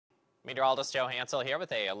Meteorologist Joe Hansel here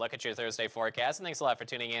with a look at your Thursday forecast, and thanks a lot for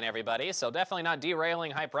tuning in, everybody. So definitely not derailing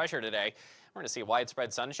high pressure today. We're going to see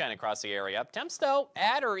widespread sunshine across the area. Temps, though,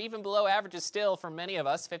 at or even below averages still for many of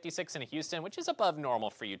us. 56 in Houston, which is above normal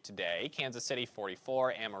for you today. Kansas City,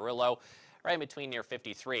 44. Amarillo, right in between near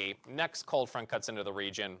 53. Next cold front cuts into the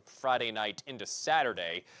region Friday night into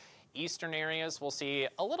Saturday. Eastern areas will see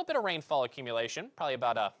a little bit of rainfall accumulation, probably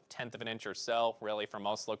about 1/10 of an inch or so, really, for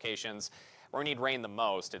most locations. Where we need rain the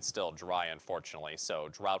most, it's still dry, unfortunately, so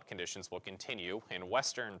drought conditions will continue in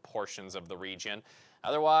western portions of the region.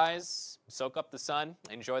 Otherwise, soak up the sun,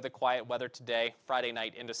 enjoy the quiet weather today. Friday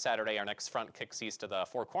night into Saturday, our next front kicks east to the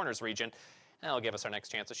Four Corners region, and that'll give us our next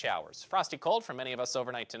chance of showers. Frosty cold for many of us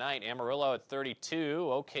overnight tonight. Amarillo at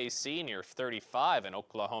 32, OKC near 35 in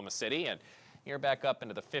Oklahoma City, and you're back up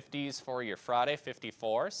into the 50s for your Friday,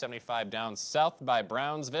 54, 75 down south by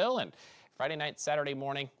Brownsville, and Friday night, Saturday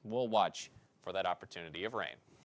morning, we'll watch for that opportunity of rain.